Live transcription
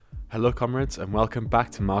Hello comrades and welcome back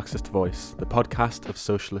to Marxist Voice, the podcast of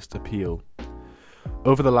socialist appeal.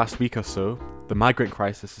 Over the last week or so, the migrant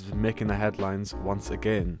crisis has been making the headlines once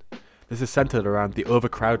again. This is centred around the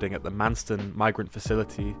overcrowding at the Manston migrant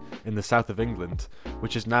facility in the south of England,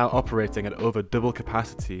 which is now operating at over double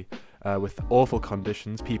capacity, with awful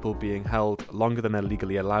conditions, people being held longer than they're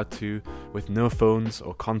legally allowed to, with no phones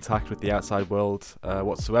or contact with the outside world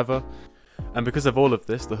whatsoever. And because of all of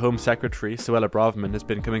this, the Home Secretary, Suella Braverman, has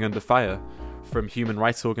been coming under fire from human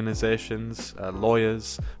rights organisations,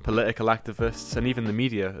 lawyers, political activists, and even the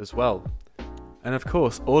media as well. And of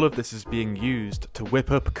course, all of this is being used to whip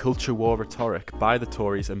up culture war rhetoric by the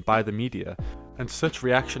Tories and by the media. And such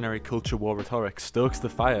reactionary culture war rhetoric stokes the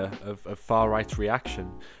fire of far-right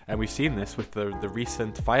reaction. And we've seen this with the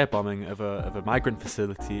recent firebombing of a migrant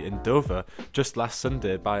facility in Dover just last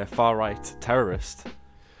Sunday by a far-right terrorist.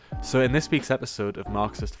 So in this week's episode of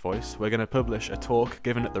Marxist Voice, we're going to publish a talk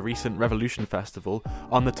given at the recent Revolution Festival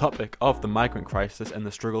on the topic of the migrant crisis and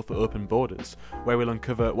the struggle for open borders, where we'll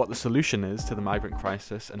uncover what the solution is to the migrant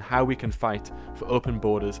crisis and how we can fight for open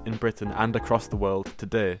borders in Britain and across the world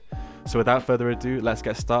today. So without further ado, let's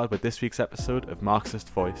get started with this week's episode of Marxist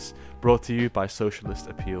Voice, brought to you by Socialist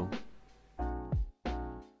Appeal.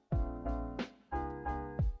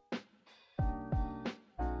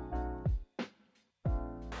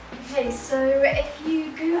 Okay, so if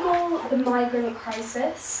you Google the migrant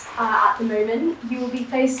crisis at the moment, you will be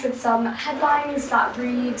faced with some headlines that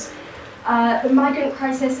read, the migrant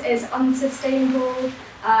crisis is unsustainable,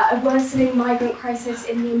 a worsening migrant crisis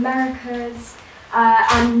in the Americas,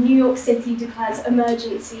 and New York City declares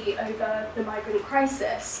emergency over the migrant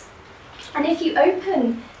crisis. And if you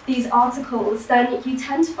open these articles, then you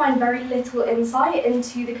tend to find very little insight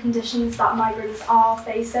into the conditions that migrants are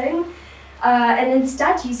facing. And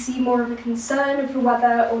instead you see more of a concern for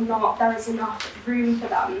whether or not there is enough room for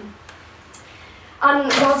them.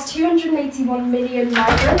 And whilst 281 million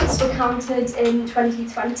migrants were counted in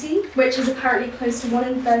 2020, which is apparently close to 1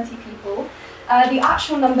 in 30 people, the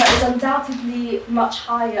actual number is undoubtedly much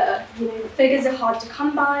higher. The figures are hard to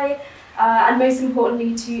come by, and most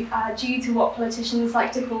importantly due to what politicians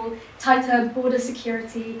like to call tighter border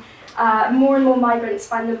security. More and more migrants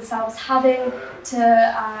find themselves having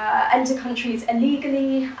to enter countries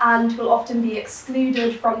illegally and will often be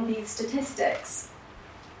excluded from these statistics.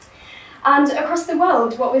 And across the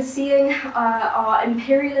world, what we're seeing are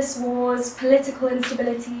imperialist wars, political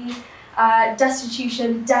instability,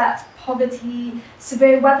 destitution, debt, poverty,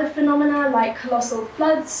 severe weather phenomena like colossal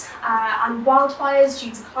floods and wildfires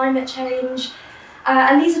due to climate change.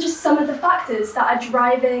 And these are just some of the factors that are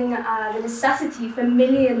driving the necessity for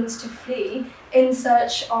millions to flee in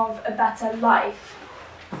search of a better life.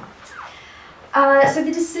 So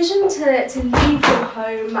the decision to leave your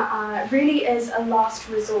home really is a last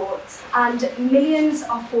resort, and millions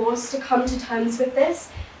are forced to come to terms with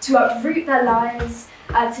this, to uproot their lives,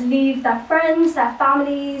 to leave their friends, their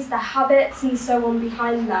families, their habits, and so on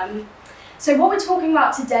behind them. So what we're talking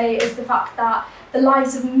about today is the fact that the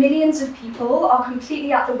lives of millions of people are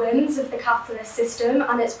completely at the whims of the capitalist system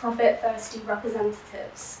and its profit-thirsty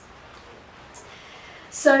representatives.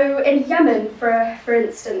 So in Yemen, for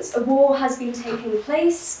instance, a war has been taking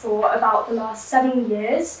place for about the last 7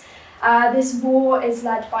 years. This war is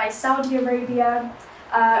led by Saudi Arabia,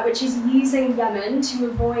 which is using Yemen to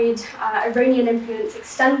avoid Iranian influence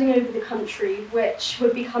extending over the country, which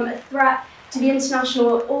would become a threat to the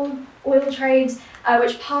international oil trade,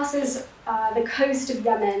 which passes the coast of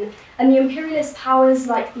Yemen. And the imperialist powers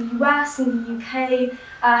like the US and the UK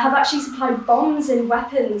have actually supplied bombs and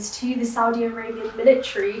weapons to the Saudi Arabian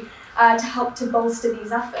military to help to bolster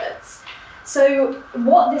these efforts. So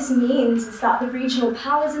what this means is that the regional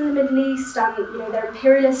powers in the Middle East and their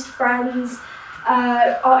imperialist friends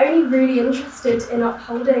are only really interested in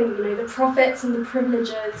upholding the profits and the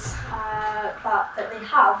privileges that they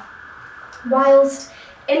have, whilst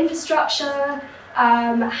infrastructure,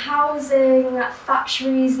 housing,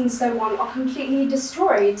 factories and so on are completely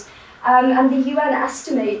destroyed. And the UN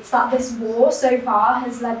estimates that this war so far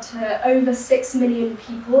has led to over 6 million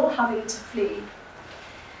people having to flee.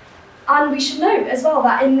 And we should note as well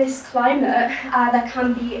that in this climate, there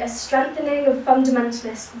can be a strengthening of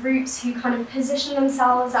fundamentalist groups who kind of position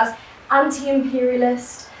themselves as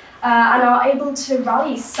anti-imperialist and are able to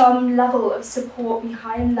rally some level of support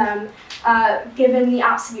behind them, given the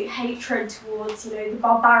absolute hatred towards the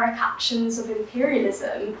barbaric actions of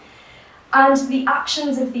imperialism. And the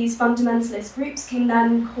actions of these fundamentalist groups can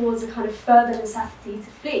then cause a kind of further necessity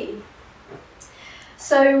to flee.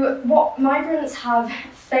 So what migrants have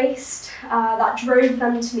faced that drove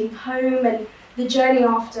them to leave home and the the journey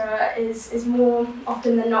after is more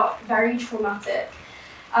often than not very traumatic.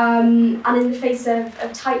 And in the face of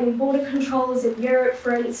tightening border controls in Europe,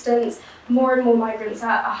 for instance, more and more migrants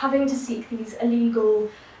are having to seek these illegal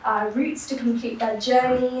routes to complete their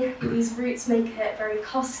journey. These routes make it very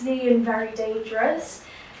costly and very dangerous.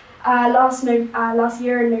 Last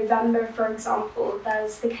year in November, for example,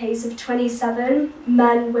 there's the case of 27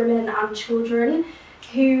 men, women and children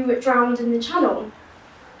who drowned in the Channel.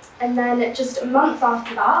 And then just a month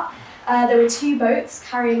after that, there were 2 boats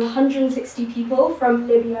carrying 160 people from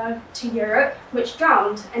Libya to Europe, which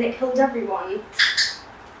drowned, and it killed everyone.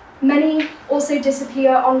 Many also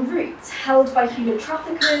disappear en route, held by human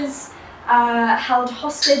traffickers, held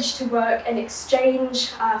hostage to work in exchange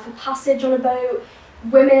for passage on a boat.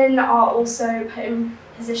 Women are also put in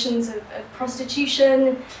positions of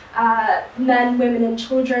prostitution. Men, women and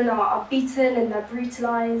children are beaten and they're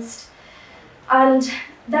brutalised. And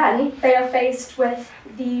then they are faced with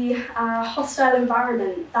the hostile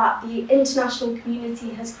environment that the international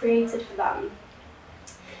community has created for them.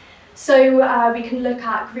 So we can look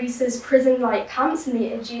at Greece's prison-like camps in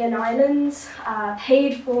the Aegean Islands,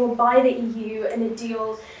 paid for by the EU in a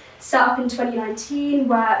deal set up in 2019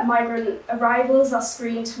 where migrant arrivals are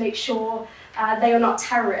screened to make sure they are not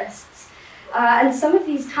terrorists. And some of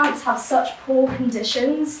these camps have such poor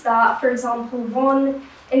conditions that, for example, one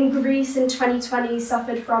in Greece in 2020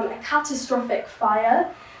 suffered from a catastrophic fire.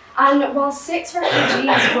 And while 6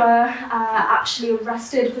 refugees were actually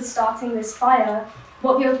arrested for starting this fire,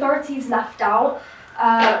 what the authorities left out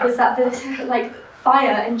was that the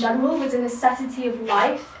fire in general was a necessity of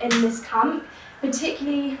life in this camp,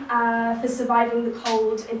 particularly for surviving the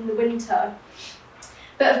cold in the winter.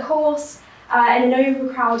 But of course, in an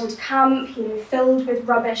overcrowded camp, filled with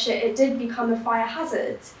rubbish, it did become a fire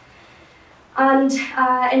hazard. And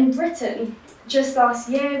in Britain, just last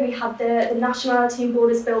year, we had the Nationality and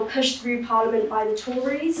Borders Bill pushed through Parliament by the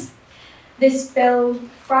Tories. This bill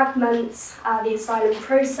fragments the asylum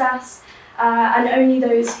process, and only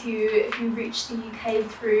those who reach the UK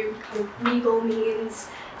through kind of legal means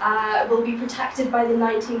will be protected by the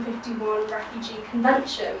 1951 Refugee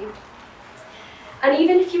Convention. And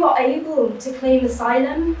even if you are able to claim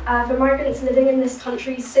asylum for migrants living in this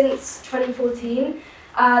country since 2014,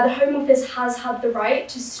 the Home Office has had the right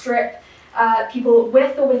to strip people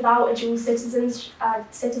with or without a dual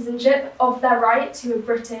citizenship of their right to a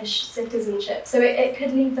British citizenship. So it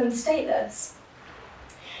could leave them stateless.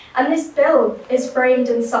 And this bill is framed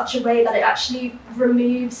in such a way that it actually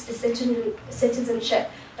removes the citizenship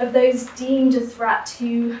of those deemed a threat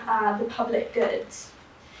to the public good.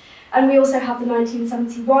 And we also have the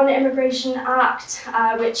 1971 Immigration Act,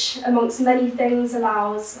 which, amongst many things,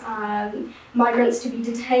 allows migrants to be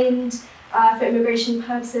detained for immigration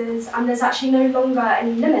purposes, and there's actually no longer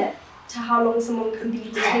any limit to how long someone can be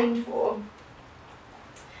detained for.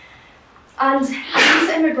 And these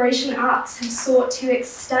immigration acts have sought to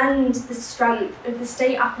extend the strength of the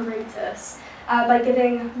state apparatus by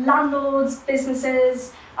giving landlords,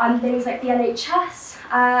 businesses, and things like the NHS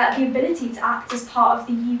the ability to act as part of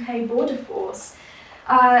the UK border force,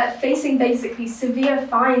 facing basically severe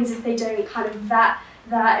fines if they don't kind of vet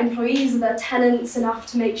their employees or their tenants enough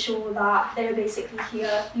to make sure that they're basically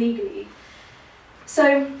here legally.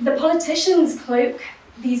 So the politicians cloak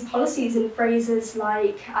these policies in phrases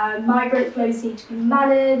like migrant flows need to be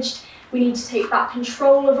managed, we need to take back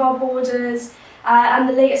control of our borders, and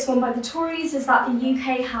the latest one by the Tories is that the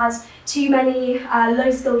UK has too many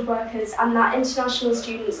low-skilled workers and that international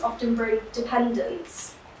students often bring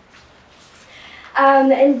dependents.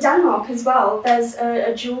 In Denmark as well, there's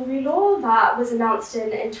a jewellery law that was announced in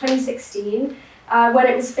 2016 when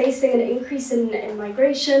it was facing an increase in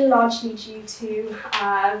migration, largely due to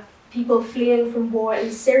people fleeing from war in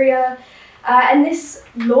Syria. And this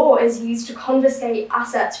law is used to confiscate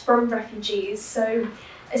assets from refugees. So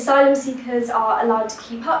asylum seekers are allowed to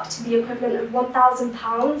keep up to the equivalent of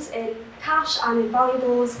 £1,000 in cash and in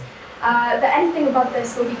valuables, but anything above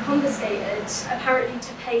this will be confiscated, apparently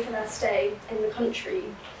to pay for their stay in the country.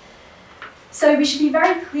 So we should be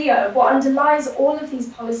very clear, what underlies all of these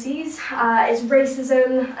policies is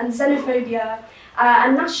racism and xenophobia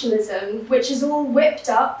and nationalism, which is all whipped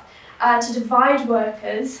up to divide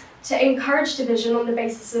workers, to encourage division on the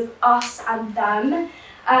basis of us and them,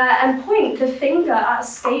 and point the finger at a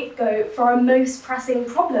scapegoat for our most pressing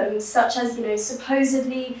problems, such as,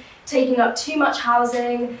 supposedly taking up too much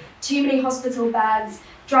housing, too many hospital beds,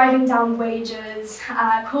 driving down wages,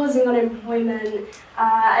 causing unemployment,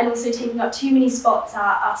 and also taking up too many spots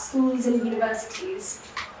at schools and universities.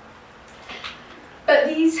 But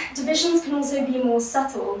these divisions can also be more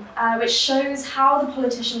subtle, which shows how the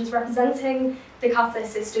politicians representing the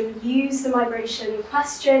capitalist system use the migration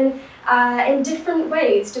question in different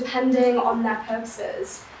ways depending on their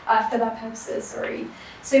purposes, for their purposes, sorry.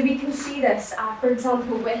 So we can see this, for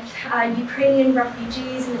example, with Ukrainian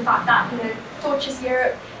refugees and the fact that, fortress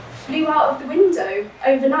Europe flew out of the window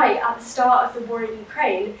overnight at the start of the war in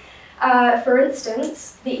Ukraine. For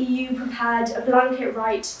instance, the EU prepared a blanket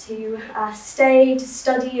right to stay, to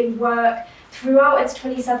study and work throughout its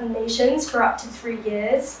 27 nations for up to 3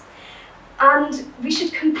 years. And we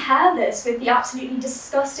should compare this with the absolutely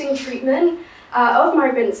disgusting treatment of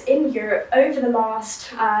migrants in Europe over the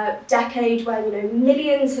last decade, where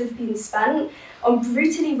millions have been spent on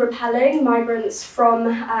brutally repelling migrants from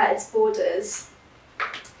its borders.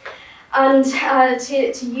 And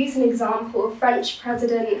to use an example, French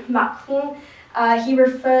President Macron, he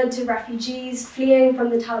referred to refugees fleeing from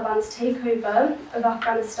the Taliban's takeover of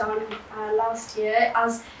Afghanistan last year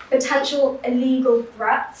as potential illegal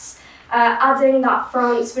threats, adding that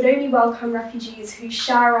France would only welcome refugees who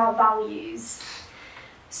share our values.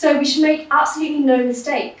 So we should make absolutely no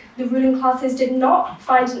mistake, the ruling classes did not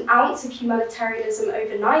find an ounce of humanitarianism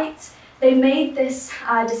overnight. They made this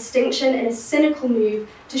distinction in a cynical move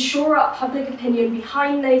to shore up public opinion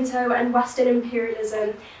behind NATO and Western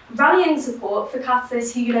imperialism, rallying support for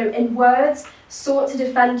capitalists who, in words, sought to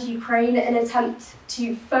defend Ukraine in an attempt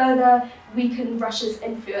to further weaken Russia's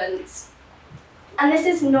influence. And this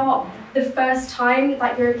is not the first time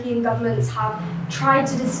that European governments have tried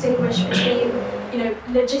to distinguish between,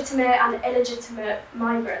 legitimate and illegitimate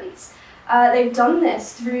migrants. They've done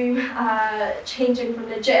this through changing from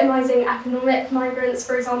legitimizing economic migrants,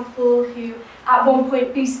 for example, who at one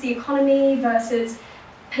point boost the economy, versus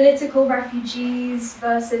political refugees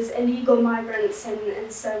versus illegal migrants,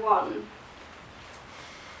 and so on.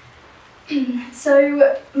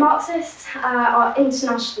 So Marxists are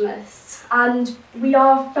internationalists, and we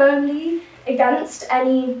are firmly against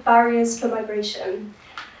any barriers for migration.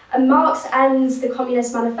 And Marx ends the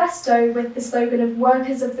Communist Manifesto with the slogan of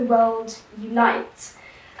 "Workers of the world, unite."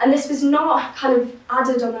 And this was not kind of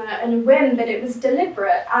added on a whim, but it was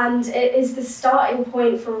deliberate, and it is the starting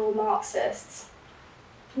point for all Marxists.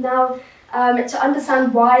 Now, to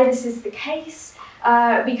understand why this is the case,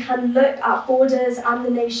 we can look at borders and the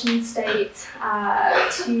nation state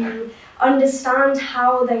to understand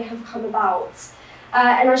how they have come about.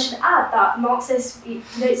 And I should add that Marxists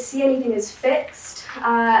don't see anything as fixed.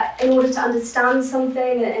 In order to understand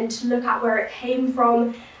something and to look at where it came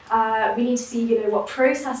from, we need to see what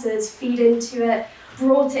processes feed into it,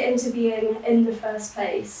 brought it into being in the first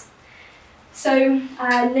place. So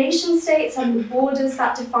nation states and the borders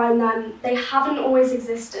that define them, they haven't always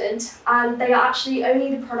existed, and they are actually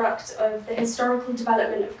only the product of the historical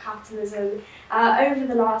development of capitalism over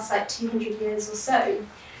the last 200 years or so.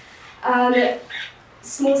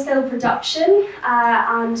 Small-scale production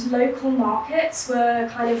and local markets were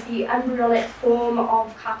kind of the embryonic form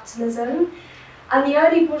of capitalism, and the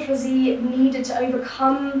early bourgeoisie needed to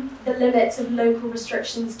overcome the limits of local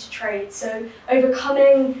restrictions to trade, so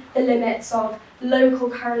overcoming the limits of local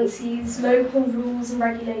currencies, local rules and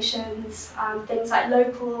regulations, things like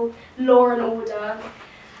local law and order.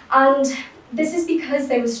 And this is because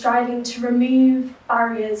they were striving to remove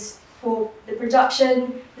barriers for the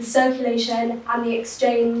production, the circulation, and the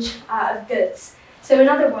exchange of goods. So in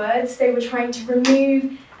other words, they were trying to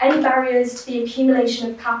remove any barriers to the accumulation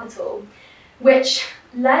of capital, which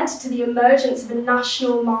led to the emergence of a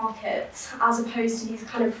national market as opposed to these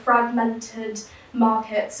kind of fragmented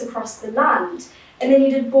markets across the land. And they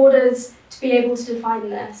needed borders to be able to define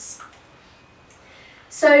this.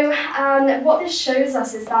 So what this shows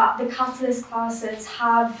us is that the capitalist classes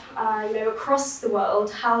have, across the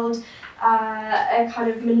world, held a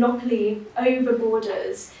kind of monopoly over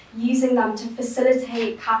borders, using them to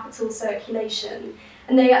facilitate capital circulation.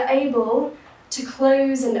 And they are able to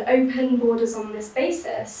close and open borders on this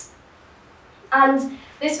basis. And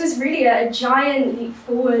this was really a giant leap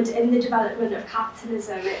forward in the development of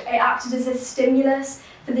capitalism. It acted as a stimulus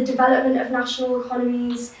for the development of national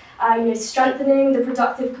economies, strengthening the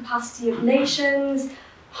productive capacity of nations,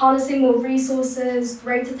 harnessing more resources,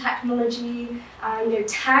 greater technology,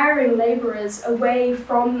 tearing labourers away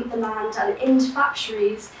from the land and into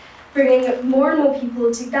factories, bringing more and more people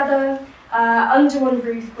together under one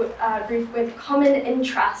roof with common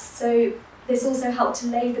interests. So this also helped to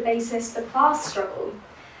lay the basis for class struggle.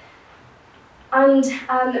 And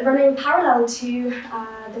running parallel to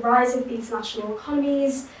the rise of these national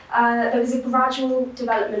economies, there was a gradual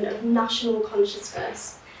development of national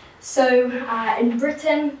consciousness. So in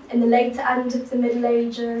Britain, in the later end of the Middle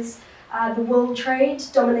Ages, the world trade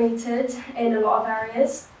dominated in a lot of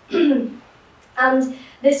areas. And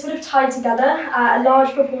this would have tied together a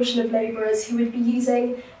large proportion of labourers who would be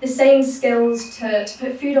using the same skills to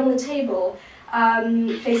put food on the table,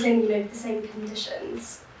 facing the same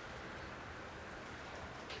conditions.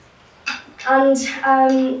 And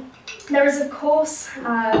there is, of course,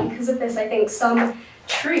 because of this, I think, some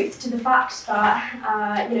truth to the fact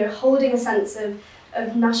that holding a sense of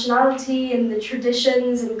nationality and the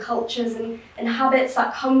traditions and cultures and habits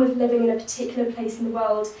that come with living in a particular place in the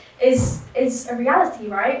world is a reality,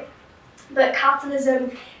 right? But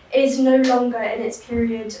capitalism is no longer in its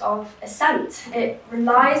period of ascent. It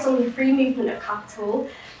relies on the free movement of capital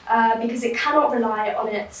because it cannot rely on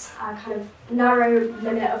its kind of narrow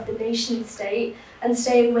limit of the nation state and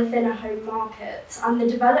staying within a home market. And the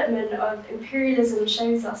development of imperialism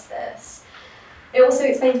shows us this. It also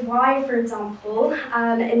explains why, for example,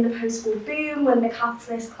 in the post-war boom, when the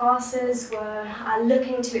capitalist classes were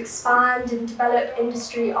looking to expand and develop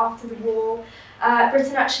industry after the war,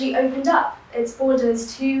 Britain actually opened up its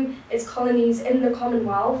borders to its colonies in the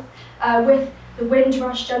Commonwealth, with the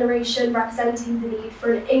Windrush generation representing the need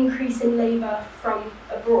for an increase in labour from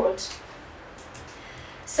abroad.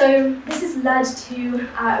 So this has led to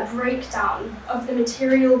a breakdown of the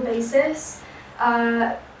material basis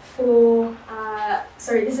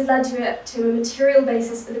this has led to a material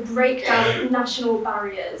basis for the breakdown of national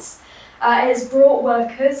barriers. It has brought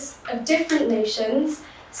workers of different nations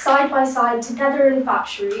side by side together in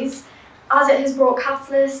factories, as it has brought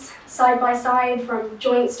capitalists side by side from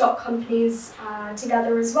joint stock companies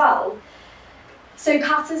together as well. So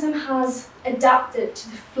capitalism has adapted to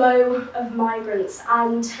the flow of migrants,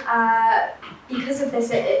 and because of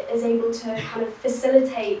this it is able to kind of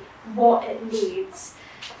facilitate what it needs.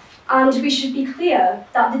 And we should be clear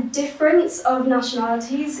that the difference of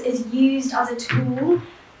nationalities is used as a tool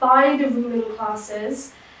by the ruling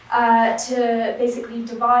classes to basically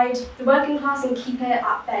divide the working class and keep it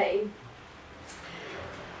at bay.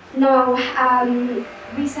 Now,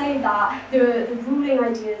 we say that the ruling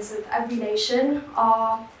ideas of every nation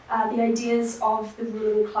are the ideas of the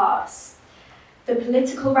ruling class. The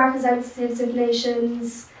political representatives of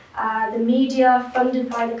nations, the media funded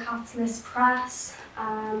by the capitalist press,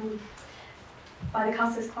 by the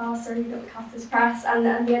capitalist class, not the capitalist press,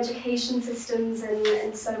 and the education systems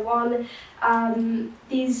and so on.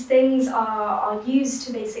 These things are used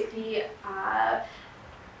to basically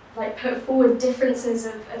put forward differences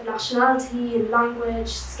of nationality and language,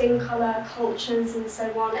 skin colour, cultures and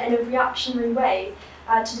so on in a reactionary way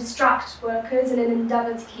to distract workers in an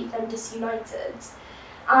endeavour to keep them disunited.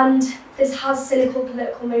 And this has cynical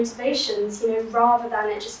political motivations, rather than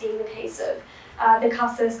it just being the case of the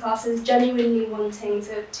capitalist classes genuinely wanting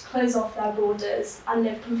to close off their borders and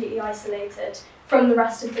live completely isolated from the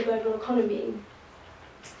rest of the global economy.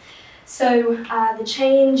 So the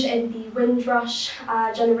change in the Windrush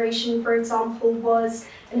generation, for example, was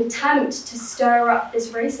an attempt to stir up this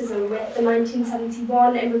racism with the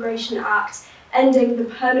 1971 Immigration Act ending the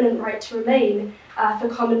permanent right to remain for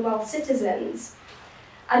Commonwealth citizens.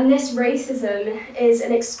 And this racism is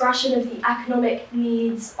an expression of the economic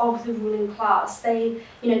needs of the ruling class. They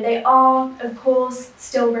are, of course,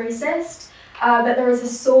 still racist, but there is a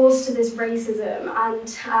source to this racism,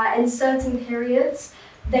 and in certain periods,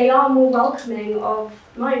 they are more welcoming of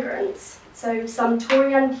migrants. So some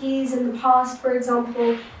Tory MPs in the past, for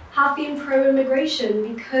example, have been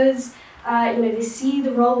pro-immigration because they see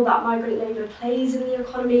the role that migrant labour plays in the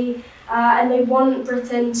economy, and they want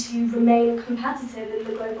Britain to remain competitive in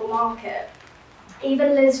the global market.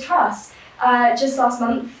 Even Liz Truss, just last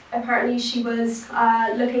month, apparently she was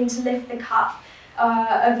looking to lift the cap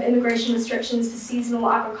of immigration restrictions for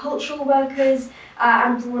seasonal agricultural workers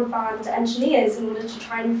and broadband engineers in order to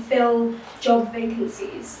try and fill job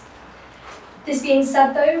vacancies. This being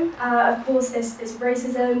said though, of course this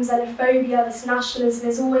racism, xenophobia, this nationalism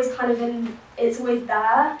is always it's always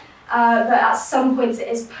there, but at some points it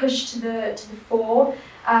is pushed to the fore,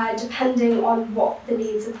 depending on what the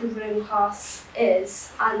needs of the ruling class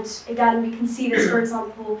is. And again, we can see this, for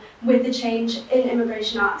example, with the change in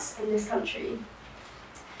immigration acts in this country.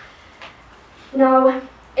 Now,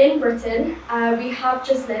 in Britain, we have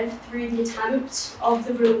just lived through the attempt of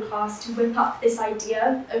the ruling class to whip up this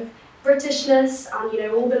idea of Britishness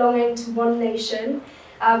and all belonging to one nation,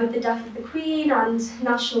 with the death of the Queen and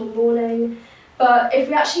national mourning. But if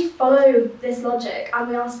we actually follow this logic and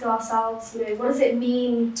we ask ourselves, what does it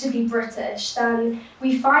mean to be British, then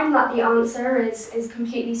we find that the answer is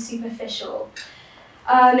completely superficial.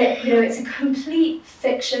 It's a complete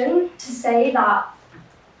fiction to say that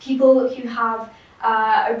people who have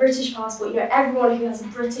a British passport, everyone who has a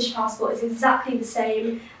British passport is exactly the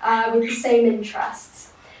same, with the same interests.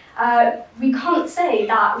 We can't say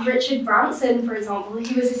that Richard Branson, for example,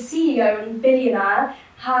 who was a CEO and billionaire,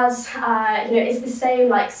 has, is the same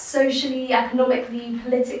like socially, economically,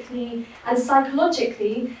 politically, and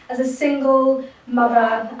psychologically as a single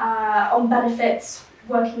mother on benefits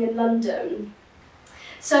working in London.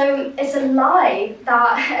 So it's a lie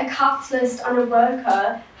that a capitalist and a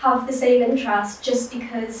worker have the same interest just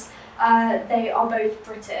because they are both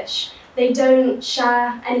British. They don't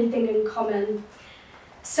share anything in common.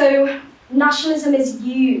 So nationalism is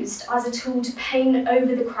used as a tool to paint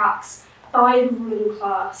over the cracks by the ruling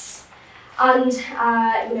class. And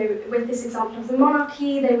with this example of the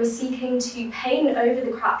monarchy, they were seeking to paint over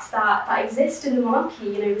the cracks that exist in the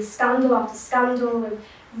monarchy, with scandal after scandal, with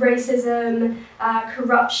racism,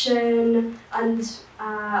 corruption, and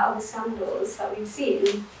other scandals that we've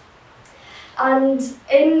seen. And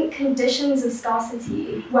in conditions of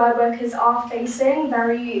scarcity, where workers are facing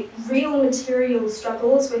very real material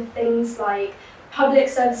struggles with things like public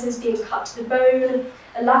services being cut to the bone,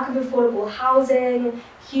 a lack of affordable housing,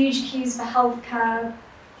 huge queues for healthcare,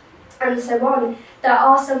 and so on, there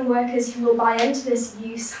are some workers who will buy into this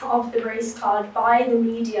use of the race card by the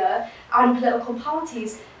media and political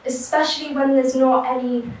parties, especially when there's not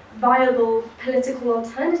any viable political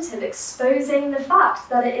alternative exposing the fact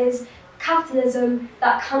that it is capitalism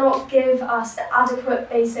that cannot give us the adequate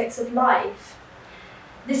basics of life.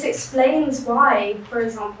 This explains why, for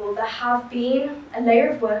example, there have been a layer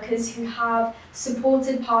of workers who have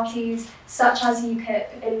supported parties such as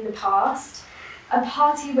UKIP in the past, a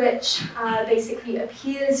party which basically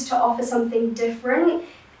appears to offer something different,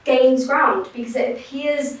 gains ground because it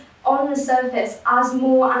appears on the surface as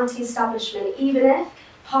more anti-establishment, even if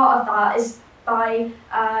part of that is by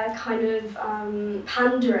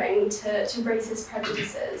pandering to racist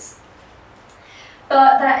prejudices.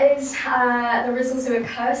 But there is also a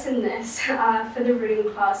curse in this for the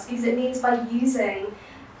ruling class, because it means by using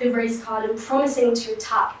the race card and promising to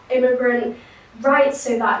attack immigrant rights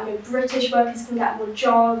so that British workers can get more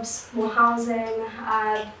jobs, more housing,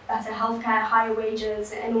 better healthcare, higher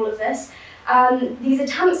wages, and all of this, these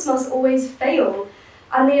attempts must always fail,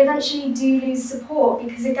 and they eventually do lose support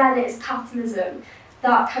because, again, it is capitalism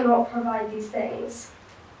that cannot provide these things.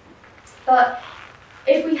 But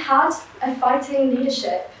if we had a fighting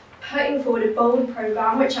leadership putting forward a bold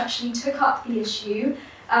programme which actually took up the issue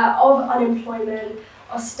of unemployment,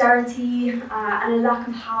 austerity, and a lack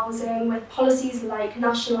of housing, with policies like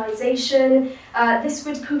nationalisation, this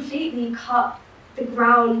would completely cut the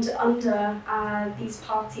ground under these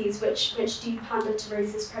parties which do pander to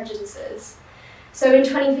racist prejudices. So in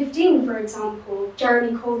 2015, for example,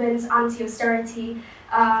 Jeremy Corbyn's anti-austerity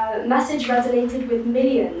message resonated with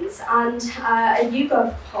millions, and a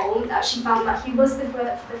YouGov poll actually found that he was the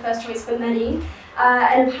first choice for many,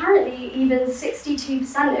 and apparently even 62%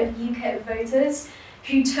 of UKIP voters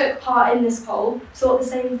who took part in this poll thought the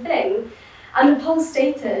same thing. And the poll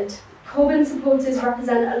stated, Corbyn supporters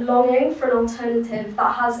represent a longing for an alternative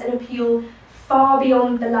that has an appeal far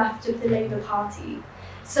beyond the left of the Labour Party.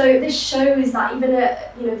 So this shows that even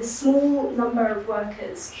the small number of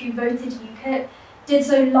workers who voted UKIP did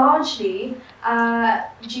so largely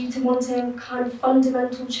due to wanting kind of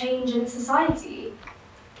fundamental change in society.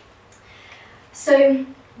 So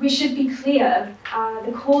we should be clear,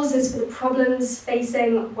 the causes for the problems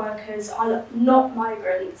facing workers are not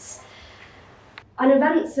migrants. And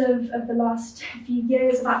events of the last few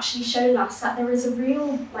years have actually shown us that there is a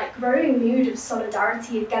real growing mood of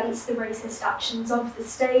solidarity against the racist actions of the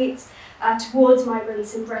state towards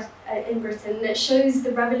migrants in Britain. It shows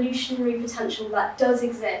the revolutionary potential that does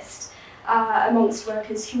exist amongst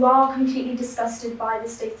workers who are completely disgusted by the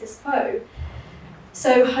status quo.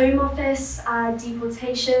 So Home Office,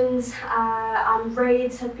 deportations and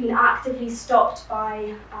raids have been actively stopped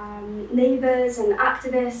by neighbours and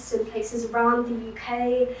activists in places around the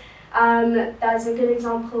UK. There's a good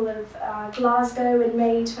example of Glasgow in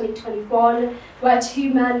May 2021, where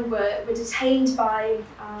two men were detained by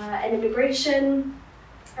a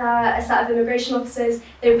set of immigration officers.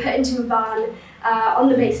 They were put into a van on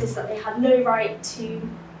the basis that they had no right to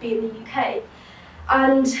be in the UK.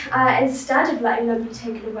 And instead of letting them be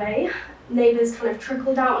taken away, neighbours kind of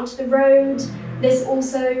trickled out onto the road. This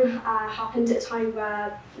also happened at a time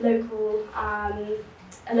where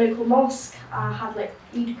a local mosque had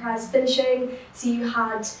Eid prayers finishing, so you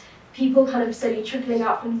had people kind of slowly trickling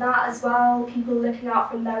out from that as well, people looking out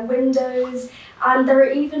from their windows, and there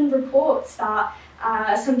are even reports that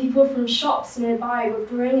some people from shops nearby were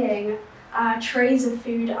bringing trays of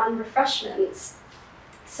food and refreshments.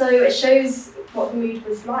 So it shows what the mood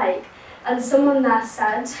was like. And someone there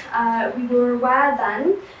said, we were aware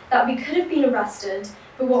then that we could have been arrested,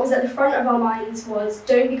 but what was at the front of our minds was,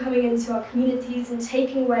 don't be coming into our communities and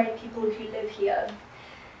taking away people who live here.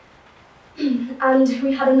 And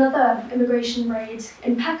we had another immigration raid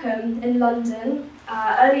in Peckham in London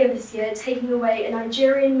earlier this year, taking away a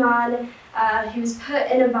Nigerian man who was put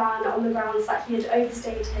in a van on the grounds that he had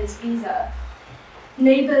overstayed his visa.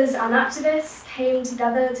 Neighbours and activists came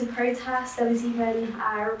together to protest. There was even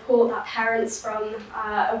a report that parents from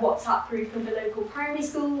a WhatsApp group of the local primary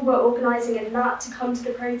school were organising in that to come to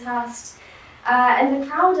the protest. And the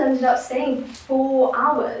crowd ended up staying for 4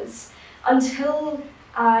 hours until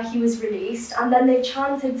he was released, and then they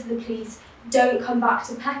chanted to the police, "Don't come back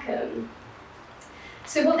to Peckham."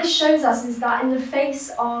 So what this shows us is that in the face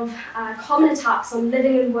of common attacks on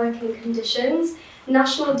living and working conditions,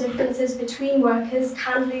 national differences between workers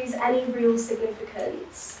can lose any real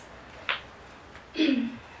significance.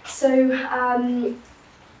 So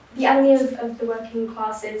the enemy of the working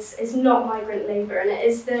class is not migrant labour, and it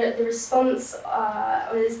is the response,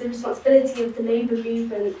 or it is the responsibility of the labour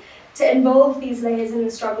movement to involve these layers in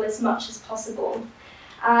the struggle as much as possible.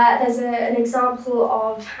 There's an example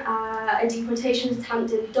of a deportation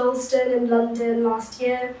attempt in Dalston in London last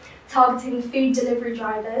year, targeting food delivery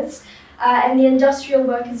drivers. And the Industrial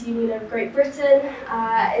Workers Union of Great Britain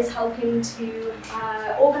is helping to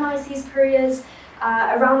organise these couriers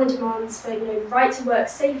around the demands for the right to work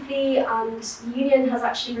safely, and the union has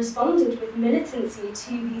actually responded with militancy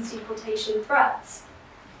to these deportation threats.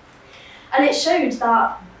 And it showed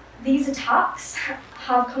that these attacks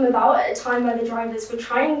have come about at a time where the drivers were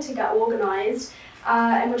trying to get organised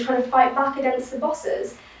and were trying to fight back against the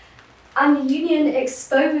bosses. And the union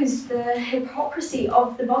exposed the hypocrisy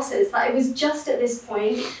of the bosses, that it was just at this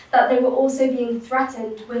point that they were also being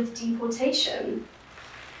threatened with deportation.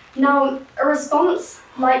 Now, a response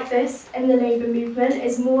like this in the labour movement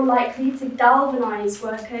is more likely to galvanise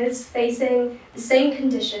workers facing the same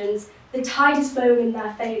conditions. The tide is flowing in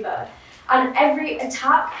their favour. And every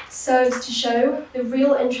attack serves to show the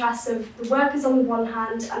real interests of the workers on the one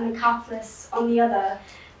hand and the capitalists on the other,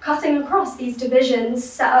 cutting across these divisions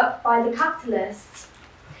set up by the capitalists.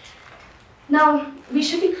 Now, we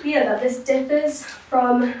should be clear that this differs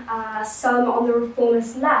from some on the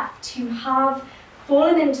reformist left who have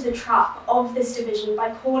fallen into the trap of this division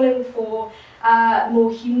by calling for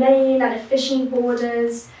more humane and efficient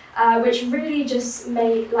borders, which really just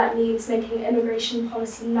means making immigration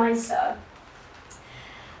policy nicer.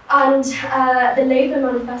 And the Labour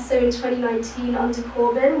manifesto in 2019 under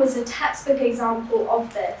Corbyn was a textbook example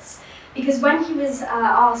of this, because when he was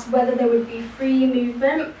asked whether there would be free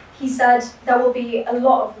movement, he said there will be a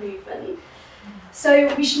lot of movement.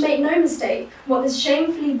 So we should make no mistake, what this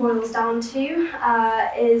shamefully boils down to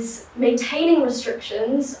is maintaining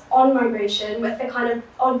restrictions on migration with the kind of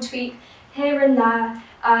odd tweak here and there.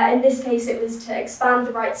 In this case, it was to expand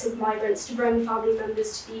the rights of migrants to bring family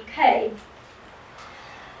members to the UK.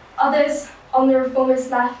 Others on the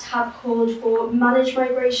reformist left have called for managed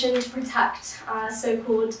migration to protect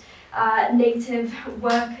so-called native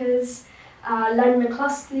workers. Len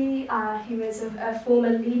McCluskey, who is a former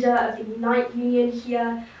leader of the Unite Union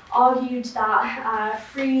here, argued that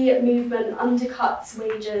free movement undercuts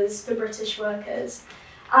wages for British workers.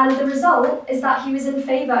 And the result is that he was in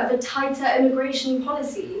favour of a tighter immigration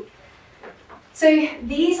policy. So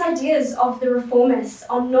these ideas of the reformists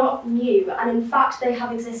are not new, and in fact they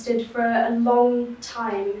have existed for a long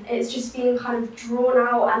time. It's just being kind of drawn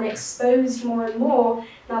out and exposed more and more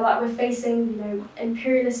now that we're facing,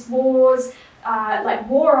 imperialist wars, like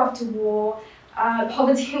war after war,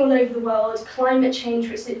 poverty all over the world, climate change,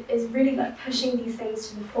 which is really pushing these things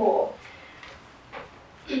to the fore.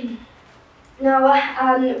 Now,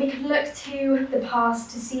 we could look to the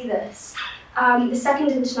past to see this. The Second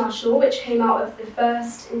International, which came out of the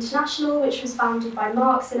First International, which was founded by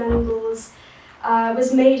Marx and Engels,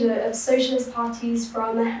 was made of socialist parties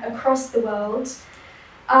from across the world.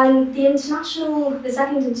 And the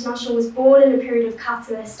Second International was born in a period of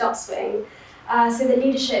capitalist upswing. So the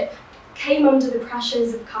leadership came under the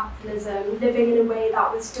pressures of capitalism, living in a way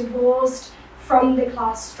that was divorced from the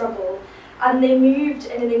class struggle. And they moved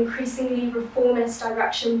in an increasingly reformist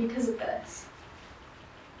direction because of this.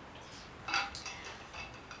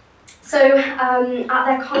 So at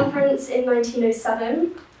their conference in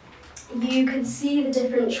 1907, you could see the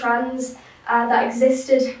different trends that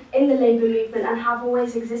existed in the labour movement and have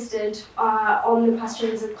always existed on the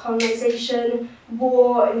questions of colonisation,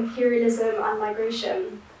 war, imperialism and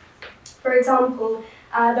migration. For example,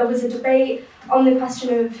 there was a debate on the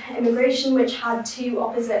question of immigration which had two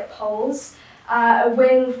opposite poles. A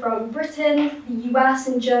wing from Britain, the US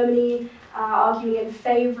and Germany arguing in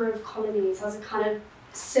favour of colonies as a kind of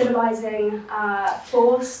civilizing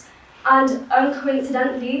force. And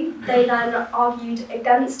uncoincidentally, they then argued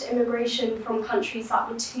against immigration from countries that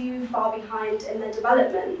were too far behind in their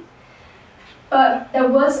development. But there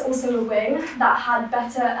was also a wing that had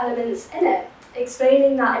better elements in it,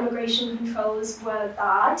 explaining that immigration controls were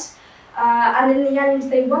bad. And in the end,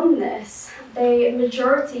 they won this. The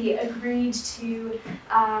majority agreed to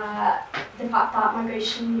the fact that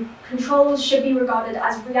migration controls should be regarded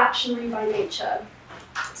as reactionary by nature.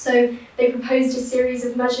 So they proposed a series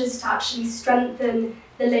of measures to actually strengthen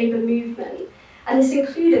the labour movement. And this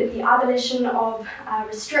included the abolition of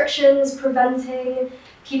restrictions preventing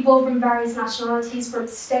people from various nationalities from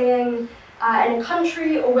staying in a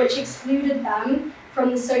country, or which excluded them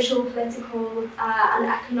from the social, political and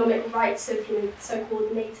economic rights of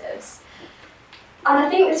so-called natives. And I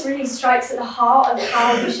think this really strikes at the heart of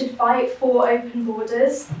how we should fight for open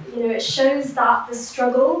borders. It shows that the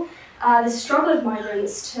struggle of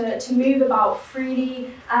migrants to move about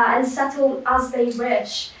freely and settle as they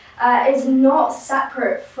wish is not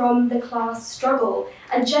separate from the class struggle.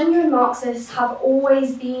 And genuine Marxists have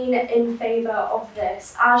always been in favour of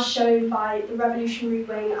this, as shown by the revolutionary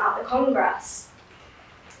wing at the Congress.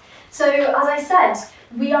 So, as I said,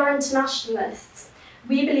 we are internationalists.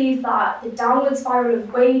 We believe that the downward spiral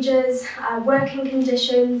of wages, working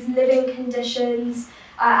conditions, living conditions,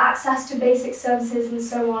 access to basic services and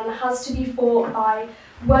so on has to be fought by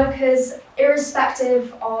workers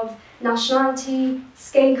irrespective of nationality,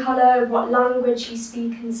 skin colour, what language you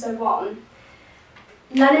speak and so on.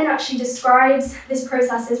 Lenin actually describes this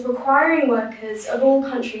process as requiring workers of all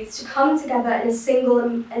countries to come together in a single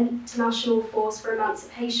international force for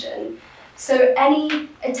emancipation. So any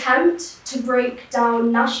attempt to break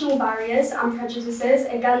down national barriers and prejudices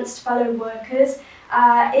against fellow workers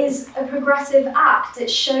is a progressive act. It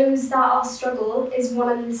shows that our struggle is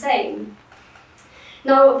one and the same.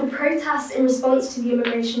 Now, the protests in response to the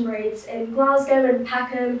immigration raids in Glasgow and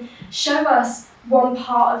Peckham show us one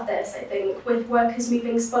part of this, I think, with workers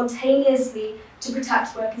moving spontaneously to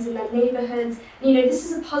protect workers in their neighbourhoods. This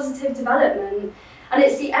is a positive development, and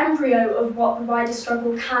it's the embryo of what the wider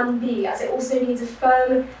struggle can be, as it also needs a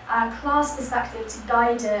firm class perspective to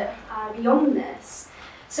guide it beyond this.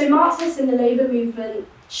 So Marxists in the labour movement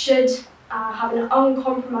should have an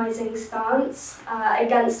uncompromising stance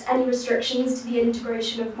against any restrictions to the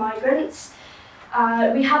integration of migrants.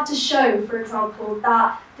 We have to show, for example,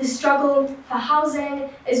 that the struggle for housing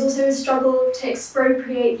is also a struggle to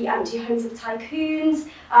expropriate the empty homes of tycoons,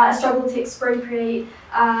 a struggle to expropriate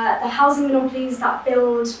the housing monopolies that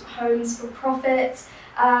build homes for profit,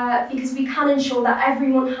 because we can ensure that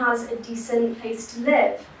everyone has a decent place to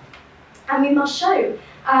live. And we must show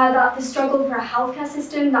that the struggle for a healthcare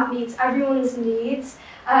system that meets everyone's needs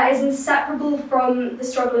is inseparable from the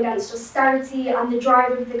struggle against austerity and the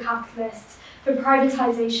drive of the capitalists for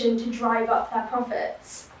privatisation to drive up their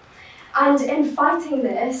profits. And in fighting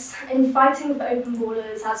this, in fighting for open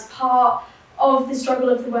borders as part of the struggle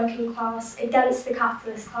of the working class against the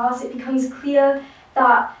capitalist class, it becomes clear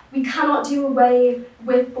that we cannot do away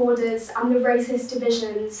with borders and the racist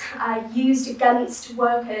divisions used against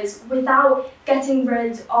workers without getting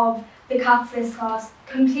rid of the capitalist class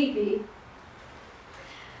completely.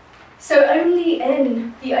 So only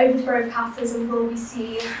in the overthrow of capitalism will we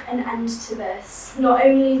see an end to this, not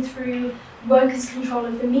only through workers' control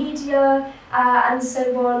of the media and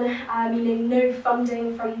so on, meaning no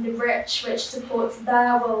funding from the rich which supports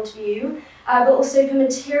their worldview, but also for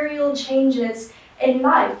material changes in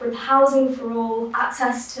life, with housing for all,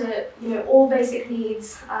 access to all basic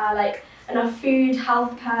needs like enough food,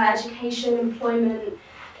 healthcare, education, employment,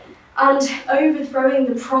 and overthrowing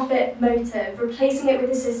the profit motive, replacing it with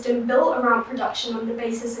a system built around production on the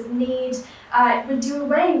basis of need. It would do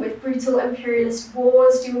away with brutal imperialist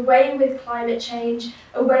wars, do away with climate change,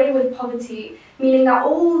 away with poverty, meaning that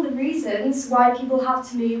all the reasons why people have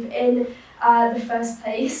to move in the first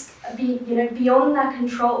place, beyond their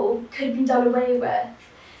control, could be done away with.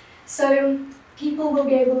 So people will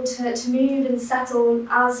be able to move and settle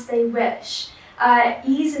as they wish,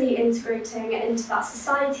 easily integrating into that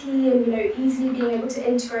society and easily being able to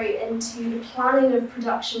integrate into the planning of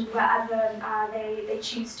production wherever they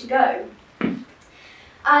choose to go.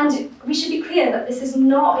 And we should be clear that this is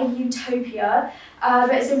not a utopia,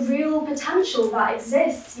 but it's a real potential that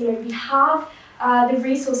exists. We have the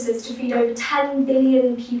resources to feed over 10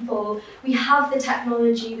 billion people. We have the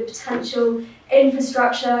technology, the potential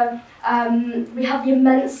infrastructure. We have the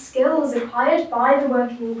immense skills acquired by the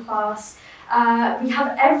working class. We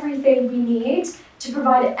have everything we need to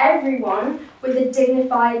provide everyone with a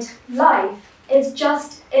dignified life it's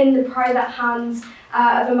just in the private hands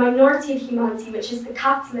of a minority of humanity, which is the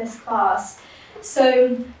capitalist class.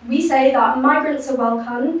 So we say that migrants are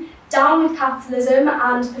welcome, down with capitalism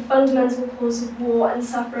and the fundamental cause of war and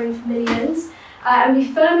suffering for millions. And we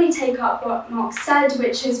firmly take up what Marx said,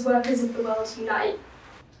 which is workers of the world unite.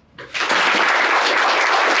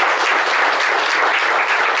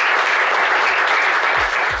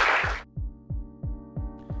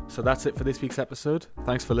 So that's it for this week's episode.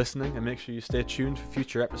 Thanks for listening, and make sure you stay tuned for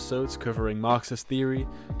future episodes covering Marxist theory,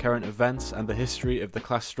 current events, and the history of the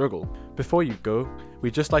class struggle. Before you go,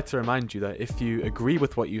 we'd just like to remind you that if you agree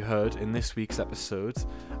with what you heard in this week's episode,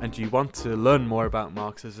 and you want to learn more about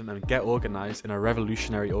Marxism and get organised in a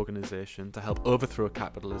revolutionary organisation to help overthrow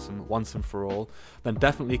capitalism once and for all, then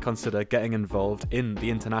definitely consider getting involved in the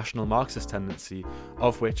International Marxist Tendency,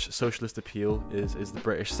 of which Socialist Appeal is the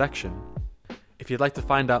British section. If you'd like to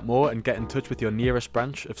find out more and get in touch with your nearest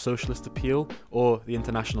branch of Socialist Appeal, or the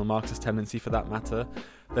International Marxist Tendency for that matter,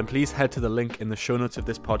 then please head to the link in the show notes of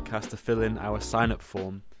this podcast to fill in our sign-up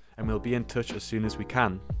form, and we'll be in touch as soon as we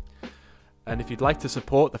can. And if you'd like to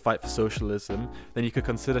support the fight for socialism, then you could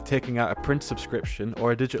consider taking out a print subscription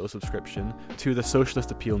or a digital subscription to the Socialist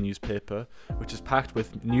Appeal newspaper, which is packed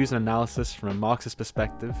with news and analysis from a Marxist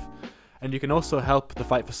perspective. And you can also help the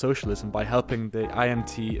fight for socialism by helping the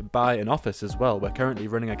IMT buy an office as well. We're currently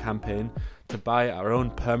running a campaign to buy our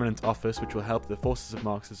own permanent office, which will help the forces of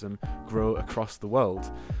Marxism grow across the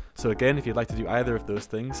world. So again, if you'd like to do either of those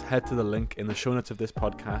things, head to the link in the show notes of this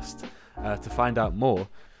podcast to find out more.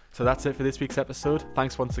 So that's it for this week's episode.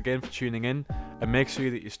 Thanks once again for tuning in, and make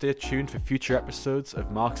sure that you stay tuned for future episodes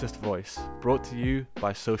of Marxist Voice, brought to you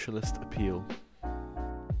by Socialist Appeal.